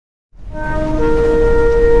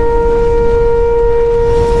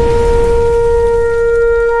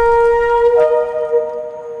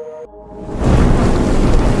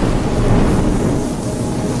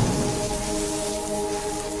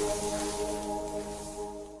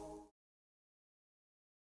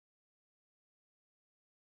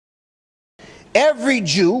Every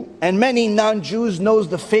Jew and many non-Jews knows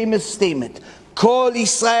the famous statement, Kol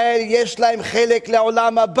Yisrael yesh laim chelek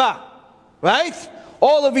le'olam haba. Right?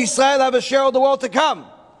 All of Israel have a share of the world to come.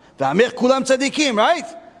 V'amir kulam tzadikim, right?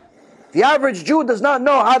 The average Jew does not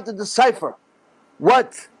know how to decipher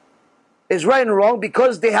what is right and wrong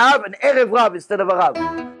because they have an Erev Rav instead of a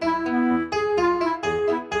Rav.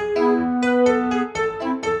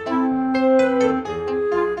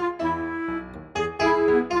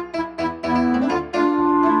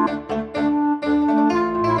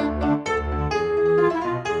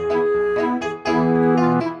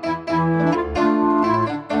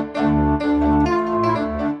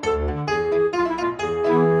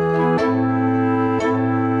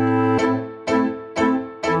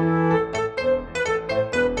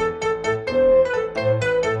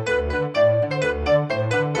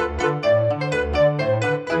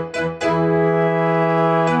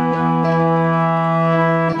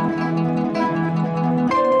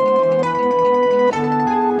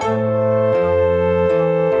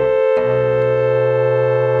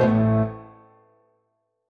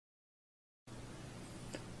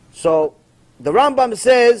 So, the Rambam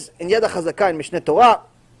says in Yad HaChazakah in Mishneh Torah,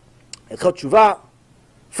 Hilchot Teshuva,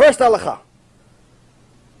 first halakha.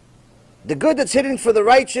 The good that's hidden for the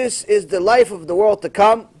righteous is the life of the world to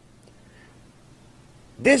come.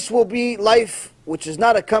 This will be life which is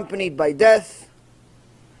not accompanied by death,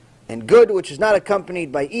 and good which is not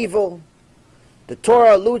accompanied by evil. The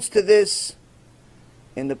Torah alludes to this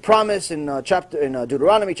in the promise in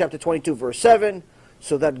Deuteronomy chapter 22 verse 7,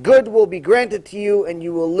 so that good will be granted to you and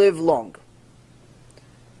you will live long.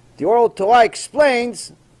 The oral Torah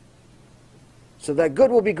explains, so that good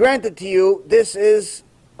will be granted to you, this is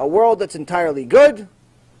a world that's entirely good,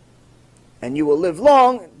 and you will live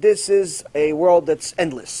long, this is a world that's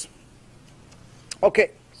endless. Okay,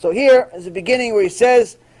 so here is the beginning where he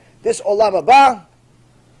says, this Olam Haba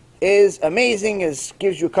is amazing,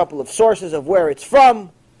 gives you a couple of sources of where it's from,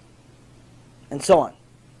 and so on.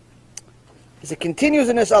 As it continues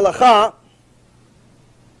in this halakha,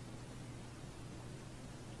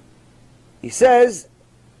 he says,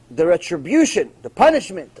 the retribution, the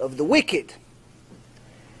punishment of the wicked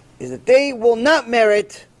is that they will not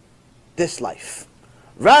merit this life.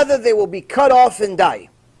 Rather, they will be cut off and die.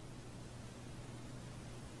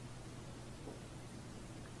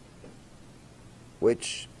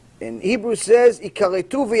 Which in Hebrew says,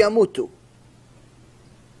 ikaretu v'yamutu.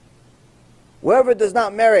 Whoever does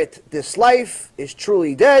not merit this life is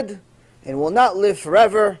truly dead and will not live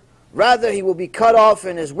forever. Rather, he will be cut off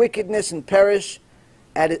in his wickedness and perish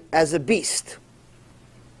as a beast.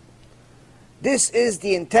 This is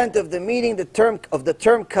the intent of the meaning of the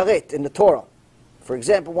term karet in the Torah. For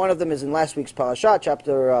example, one of them is in last week's parasha,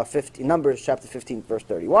 chapter 15, Numbers chapter 15, verse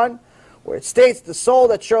 31, where it states, the soul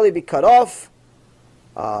that surely be cut off,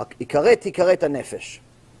 ikaret nefesh.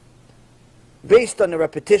 Based on the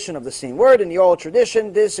repetition of the same word in the oral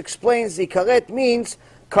tradition, this explains the karet means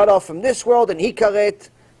cut off from this world, and hikaret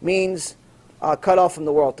means cut off from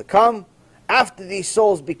the world to come. After these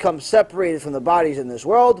souls become separated from the bodies in this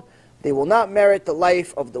world, they will not merit the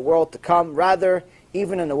life of the world to come. Rather,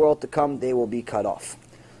 even in the world to come, they will be cut off.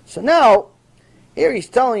 So now, here he's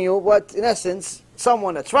telling you what, in essence,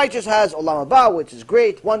 someone that's righteous has, Olam Haba, which is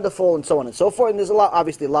great, wonderful, and so on and so forth. And there's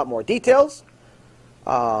obviously a lot more details.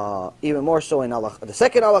 Even more so in the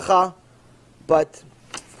second halakha, but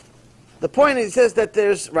the point is, he says that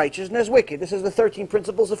there's righteous and there's wicked. This is the 13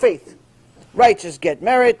 principles of faith. Righteous get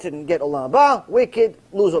merit and get Olam Haba, wicked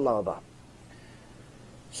lose Olam Haba.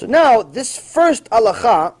 So now, this first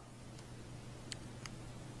halakha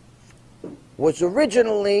was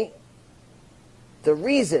originally the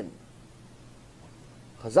reason.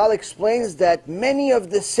 Chazal explains that many of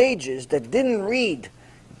the sages that didn't read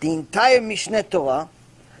the entire Mishneh Torah,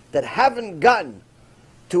 that haven't gotten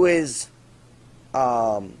to his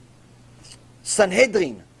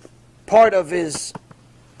Sanhedrin, part of his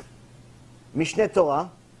Mishneh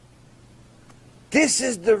Torah, this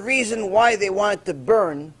is the reason why they wanted to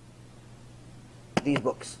burn these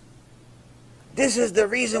books. This is the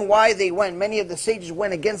reason why many of the sages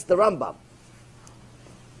went against the Rambam.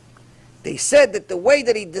 They said that the way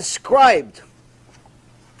that he described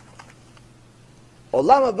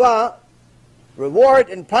Olam Haba, reward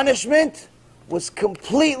and punishment, was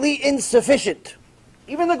completely insufficient.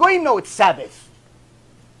 Even the Goyim know it's Sabbath.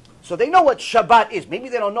 So they know what Shabbat is. Maybe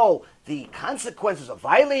they don't know the consequences of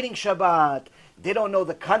violating Shabbat. They don't know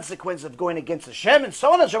the consequence of going against Hashem and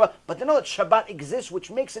so on and Shabbat. But they know that Shabbat exists, which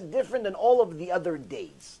makes it different than all of the other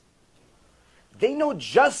days. They know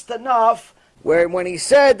just enough where when he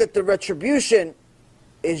said that the retribution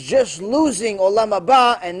is just losing Olam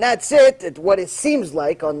Haba, and that's it. What it seems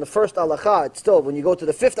like on the first halacha, it's still, when you go to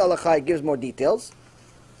the fifth halacha, it gives more details.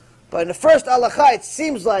 But in the first halacha, it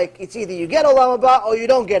seems like it's either you get Olam Haba or you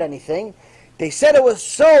don't get anything. They said it was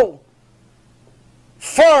so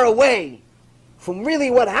far away from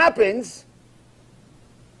really what happens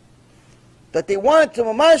that they wanted to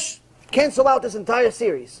mamash cancel out this entire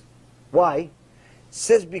series. Why? It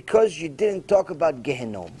says because you didn't talk about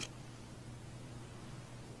Gehenom.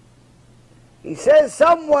 He says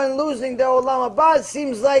someone losing their Olam Haba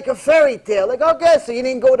seems like a fairy tale. Like, okay, so you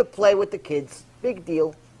didn't go to play with the kids. Big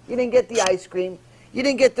deal. You didn't get the ice cream. You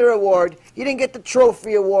didn't get the reward. You didn't get the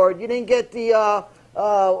trophy award. You didn't get the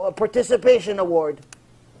participation award.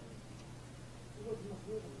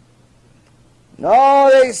 No,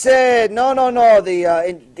 they said, no.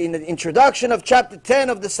 In the introduction of chapter 10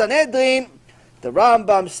 of the Sanhedrin, the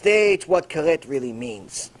Rambam states what karet really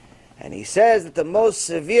means. And he says that the most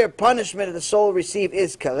severe punishment that the soul receives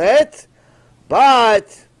is karet,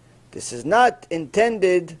 but this is not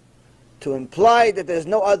intended to imply that there's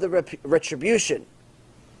no other retribution.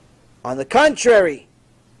 On the contrary,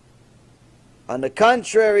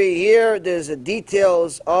 here there's the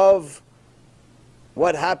details of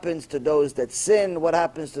what happens to those that sin, what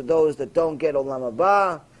happens to those that don't get Olam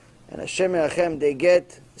Haba, and Hashem Yerachem, they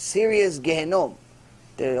get serious Gehenom.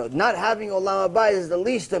 They're not having Olam Haba is the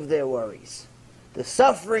least of their worries. The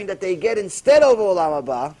suffering that they get instead of Olam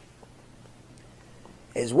Haba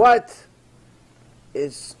is what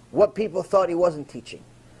people thought he wasn't teaching.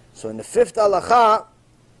 So in the fifth halacha,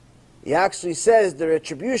 he actually says the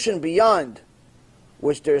retribution beyond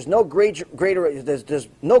which there's no greater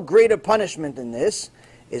punishment than this,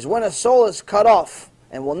 is when a soul is cut off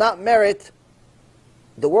and will not merit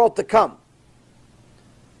the world to come.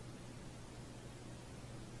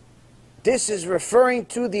 This is referring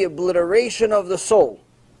to the obliteration of the soul.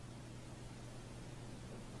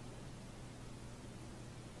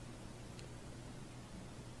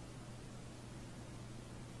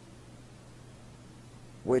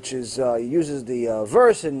 Which is, uses the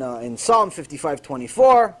verse in Psalm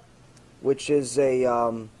 55:24, which is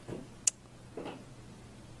the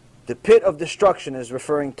pit of destruction is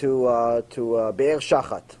referring to Be'er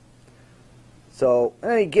Shachat. So,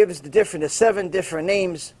 and then he gives the 7 different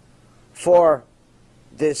names for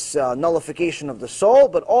this nullification of the soul,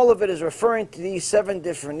 but all of it is referring to these 7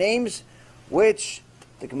 different names, which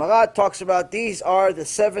the Gemara talks about. These are the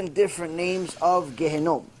 7 different names of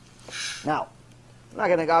Gehenom. Now, I'm not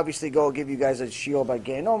going to obviously go give you guys a shiur about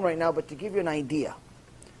Gehenom right now, but to give you an idea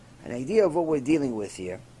of what we're dealing with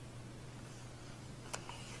here.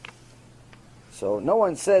 So no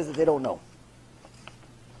one says that they don't know.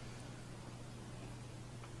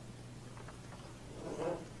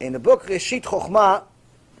 In the book Reshit Chochmah,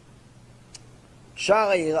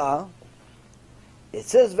 Shar HaYirah, it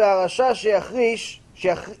says, והרשע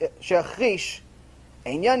שיחריש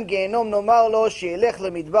עניין גיהנום נאמר לו שילך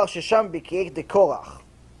למדבר ששם בקיעי דקורח.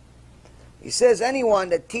 He says anyone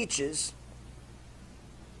that teaches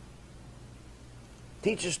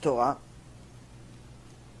Torah,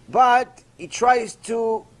 but he tries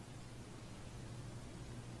to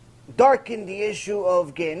darken the issue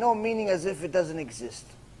of Gehenom, meaning as if it doesn't exist.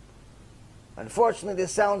 Unfortunately,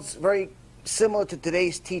 this sounds very similar to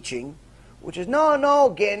today's teaching, which is,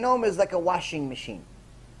 no, Gehenom is like a washing machine.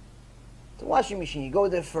 It's a washing machine. You go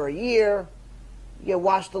there for a year, you get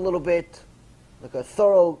washed a little bit, like a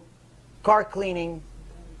thorough car cleaning,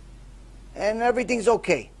 and everything's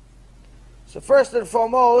okay. So first and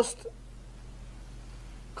foremost,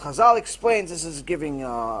 Chazal explains, this is giving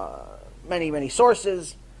many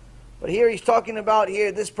sources, but here he's talking about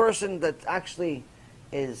this person that actually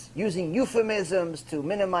is using euphemisms to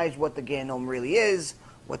minimize what the Gehenom really is,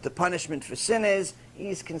 what the punishment for sin is.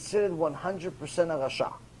 He's considered 100% a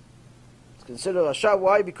Rasha. He's considered a Rasha.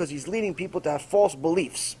 Why? Because he's leading people to have false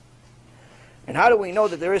beliefs. And how do we know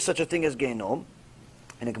that there is such a thing as Gehenom?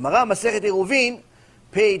 In the Gemara Masechet Eruvin,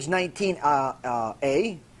 page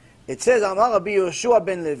 19a, it says, Amar Rabbi Yoshua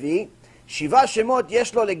ben Levi, Shiva Shemot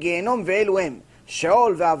yesh lo leGehenom ve'elu hem,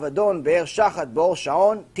 Sheol ve'Avadon be'er Shachat be'or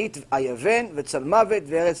Shaon, Tit Ayaven ve'Tzal Mavet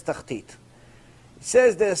ve'Eretz Tachtit. It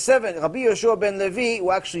says there are 7, Rabbi Yoshua ben Levi,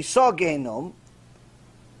 who actually saw Gehenom.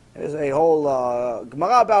 There's a whole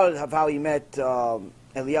Gemara about it, of how he met Eliyahu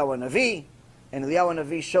Navi, and Eliyahu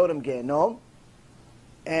Navi showed him Gehenom.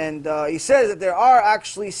 And he says that there are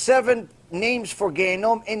actually 7 names for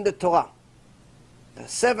Gehenom in the Torah. There are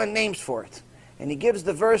 7 names for it. And he gives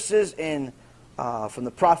the verses in from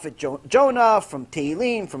the prophet Jonah, from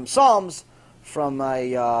Tehillim, from Psalms, from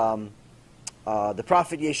the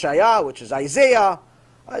prophet Yeshaya, which is Isaiah,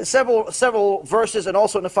 Several verses, and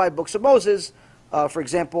also in the 5 books of Moses. For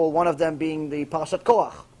example, one of them being the Parashat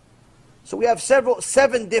Korach. So we have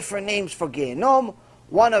 7 different names for Gehenom.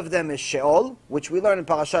 One of them is Sheol, which we learn in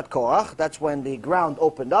Parashat Korach. That's when the ground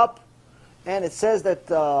opened up, and it says that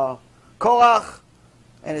Korach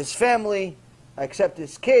and his family, except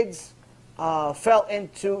his kids, fell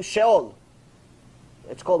into Sheol.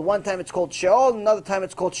 It's called, one time it's called Sheol, another time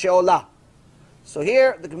it's called Sheolah. So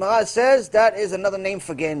here the Gemara says that is another name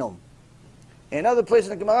for Gehenom. In another place in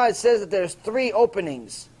the Gemara it says that there's 3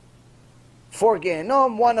 openings for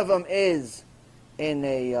Gehenom. One of them is in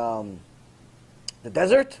the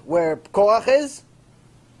desert where Korach is.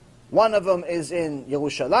 One of them is in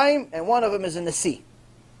Yerushalayim, and one of them is in the sea.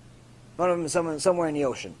 One of them is somewhere in the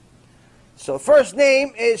ocean. So first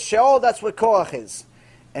name is Sheol, that's what Korach is.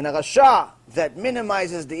 And a Rasha that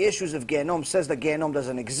minimizes the issues of Gehenom says that Gehenom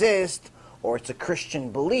doesn't exist, or it's a Christian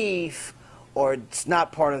belief, or it's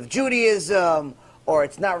not part of Judaism, or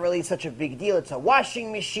it's not really such a big deal, it's a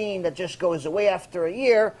washing machine that just goes away after a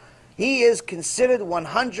year. He is considered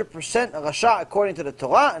 100% a Rasha according to the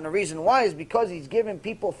Torah, and the reason why is because he's giving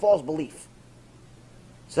people false belief.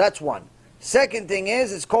 So that's one. Second thing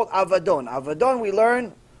is, it's called Avadon. Avadon we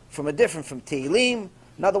learn from Tehillim.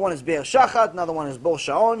 Another one is Be'er Shachat, another one is Bor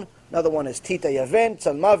Shaon, another one is Tita Yaven,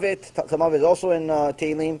 Tzalmavet. Tzalmavet is also in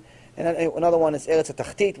Tehillim. And another one is Eretz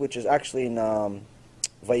HaTachtit, which is actually in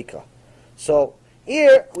Vayikra. So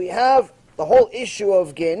here we have the whole issue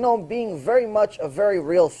of Gehenom being very much a very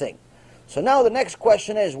real thing. So now the next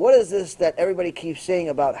question is, what is this that everybody keeps saying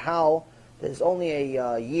about how there's only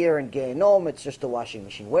a year in Gehenom, it's just a washing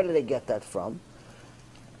machine? Where do they get that from?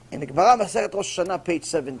 In the Gemara Masechet Rosh Hashanah, page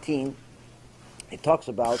 17, it talks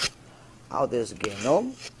about how there's a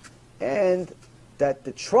Gehenom, and that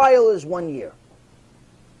the trial is 1 year.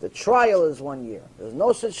 The trial is 1 year. There's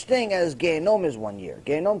no such thing as Gehenom is 1 year.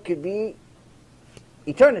 Gehenom could be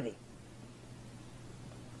eternity.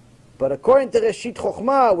 But according to Reshit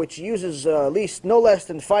Chochmah, which uses at least no less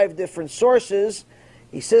than 5 different sources,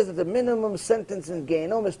 he says that the minimum sentence in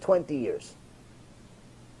Gehenom is 20 years.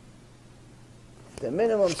 The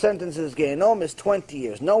minimum sentence in Gehenom is 20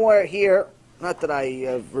 years. Nowhere here, not that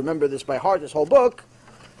I remember this by heart, this whole book,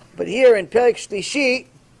 but here in Perek Shlishi,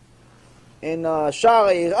 in Sha'ar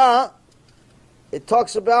HaYirah, it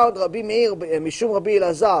talks about Rabbi Meir, Mishum Rabbi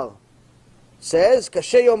Elazar, says,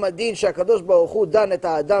 Kashe Yom Adin she'akadosh Baruch Hu dan et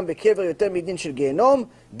ha'adam bekever yoter midin shel Gehenom,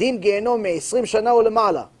 din Gehenom me-20 shana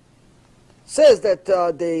u'lemala. Says that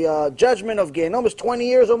the judgment of Gehenom is 20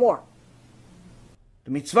 years or more.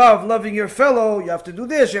 The mitzvah of loving your fellow, you have to do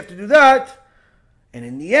this, you have to do that. And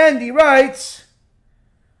in the end, he writes,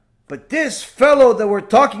 but this fellow that we're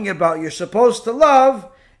talking about, you're supposed to love,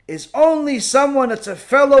 is only someone that's a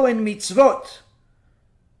fellow in mitzvot,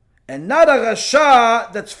 and not a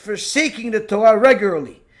Rasha that's forsaking the Torah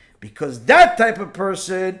regularly, because that type of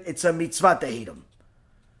person, it's a mitzvah to hate him.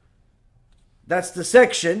 That's the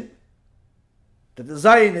section that the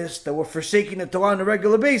Zionists that were forsaking the Torah on a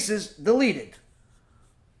regular basis deleted,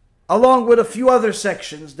 along with a few other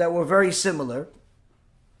sections that were very similar,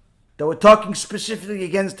 that were talking specifically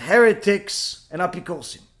against heretics and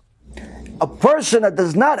apikosim. A person that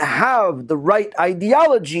does not have the right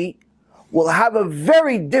ideology will have a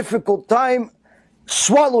very difficult time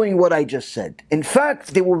swallowing what I just said. In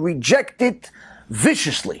fact, they will reject it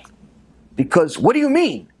viciously. Because, what do you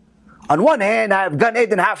mean? On one hand, I have Gan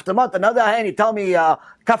Eden half the month. On the other hand, you tell me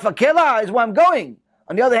Kafakela is where I'm going.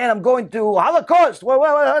 On the other hand, I'm going to Holocaust.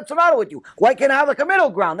 What's the matter with you? Why can't I have like a middle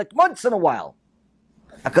ground, like once in a while?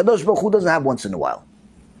 HaKadosh Baruch Hu doesn't have once in a while.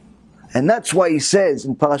 And that's why he says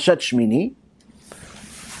in Parashat Shmini,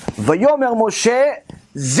 Vayomer Moshe,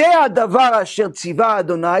 Ze hadavar asher tziva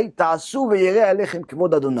Adonai, ta'asu v'yireh alechem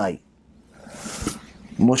k'mod Adonai.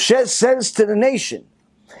 Moshe says to the nation,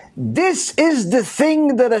 this is the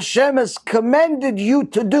thing that Hashem has commanded you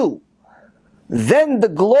to do. Then the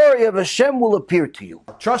glory of Hashem will appear to you.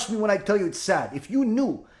 Trust me when I tell you it's sad. If you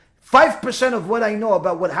knew 5% of what I know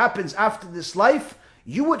about what happens after this life,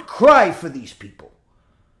 you would cry for these people.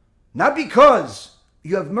 Not because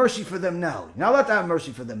you have mercy for them now. You're not allowed to have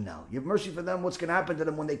mercy for them now. You have mercy for them, what's going to happen to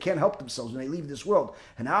them when they can't help themselves, when they leave this world.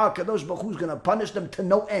 And how Kadosh Baruch Hu is going to punish them to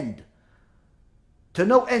no end. To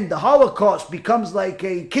no end. The Holocaust becomes like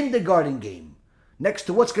a kindergarten game next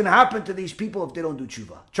to what's going to happen to these people if they don't do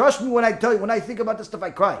tshuva. Trust me when I tell you, when I think about this stuff,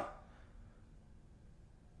 I cry.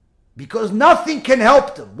 Because nothing can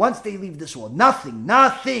help them once they leave this world. Nothing,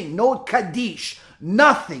 no Kaddish,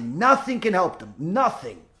 nothing can help them.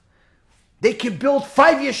 Nothing. They can build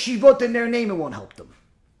 5 yeshivot in their name, it won't help them.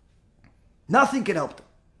 Nothing can help them.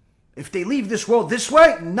 If they leave this world this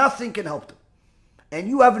way, nothing can help them. And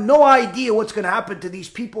you have no idea what's going to happen to these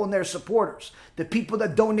people and their supporters. The people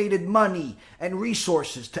that donated money and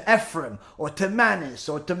resources to Ephraim or to Manis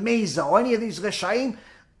or to Meza or any of these Reshaim.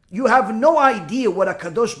 You have no idea what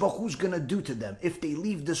HaKadosh Baruch Hu is going to do to them if they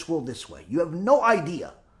leave this world this way. You have no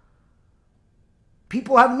idea.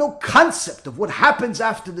 People have no concept of what happens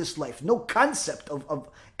after this life. No concept of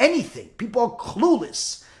anything. People are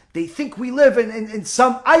clueless. They think we live in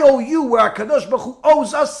some IOU where HaKadosh Baruch Hu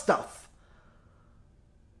owes us stuff.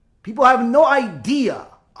 People have no idea.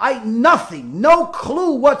 Nothing. No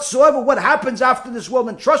clue whatsoever what happens after this world.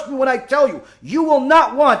 And trust me when I tell you, you will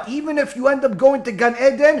not want, even if you end up going to Gan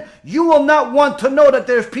Eden, you will not want to know that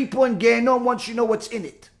there's people in Gehenom once you know what's in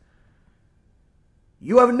it.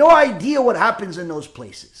 You have no idea what happens in those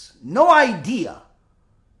places. No idea.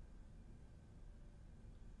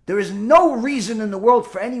 There is no reason in the world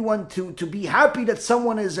for anyone to be happy that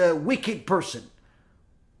someone is a wicked person.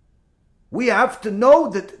 We have to know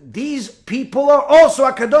that these people are also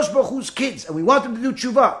HaKadosh Baruch Hu's kids, and we want them to do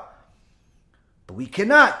tshuva. But we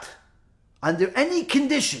cannot, under any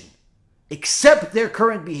condition, accept their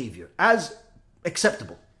current behavior as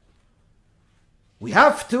acceptable. We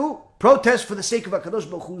have to protest for the sake of HaKadosh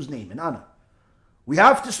Baruch Hu's name and honor. We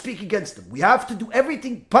have to speak against them. We have to do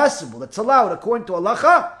everything possible that's allowed according to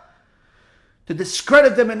halacha to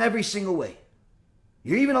discredit them in every single way.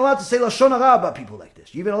 You're even allowed to say Lashon Hara about people like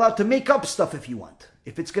this. You're even allowed to make up stuff if you want.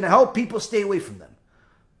 If it's going to help people, stay away from them.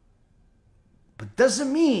 But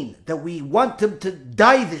doesn't mean that we want them to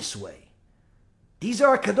die this way. These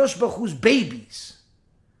are HaKadosh Baruch Hu's babies.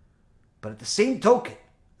 But at the same token,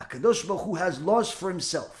 HaKadosh Baruch Hu has laws for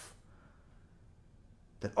himself.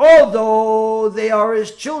 That although they are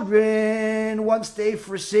his children, once they've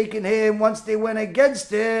forsaken him, once they went against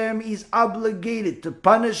him, he's obligated to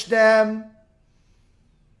punish them.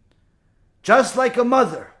 Just like a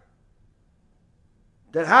mother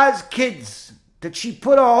that has kids, that she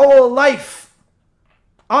put her whole life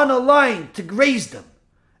on a line to raise them.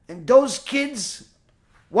 And those kids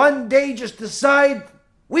one day just decide,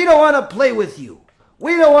 we don't want to play with you.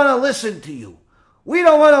 We don't want to listen to you. We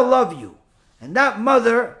don't want to love you. And that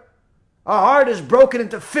mother, her heart is broken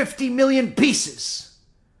into 50 million pieces.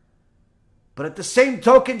 But at the same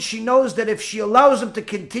token, she knows that if she allows them to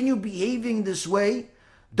continue behaving this way,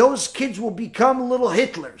 those kids will become little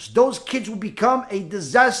Hitlers. Those kids will become a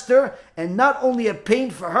disaster, and not only a pain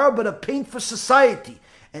for her, but a pain for society.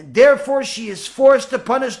 And therefore, she is forced to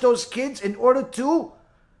punish those kids in order to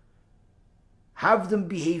have them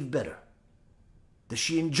behave better. Does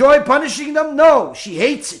she enjoy punishing them? No, she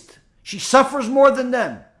hates it. She suffers more than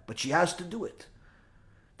them, but she has to do it.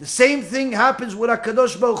 The same thing happens with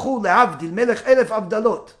HaKadosh Baruch Hu, le'avdil, melech elef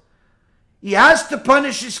avdalot. He has to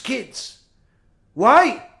punish his kids.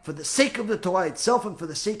 Why? For the sake of the Torah itself and for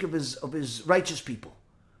the sake of his righteous people.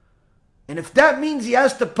 And if that means he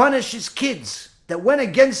has to punish his kids that went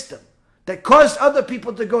against him, that caused other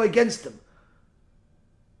people to go against him,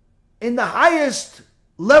 in the highest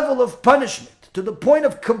level of punishment, to the point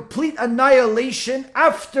of complete annihilation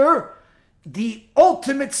after the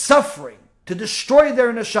ultimate suffering to destroy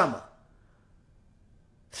their neshama.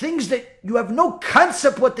 Things that you have no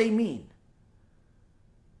concept what they mean.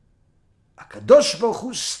 HaKadosh Baruch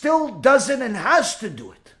Hu still doesn't and has to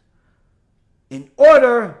do it in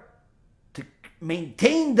order to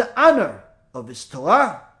maintain the honor of his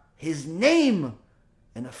Torah, his name,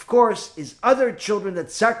 and of course his other children that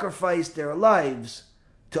sacrificed their lives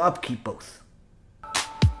to upkeep both.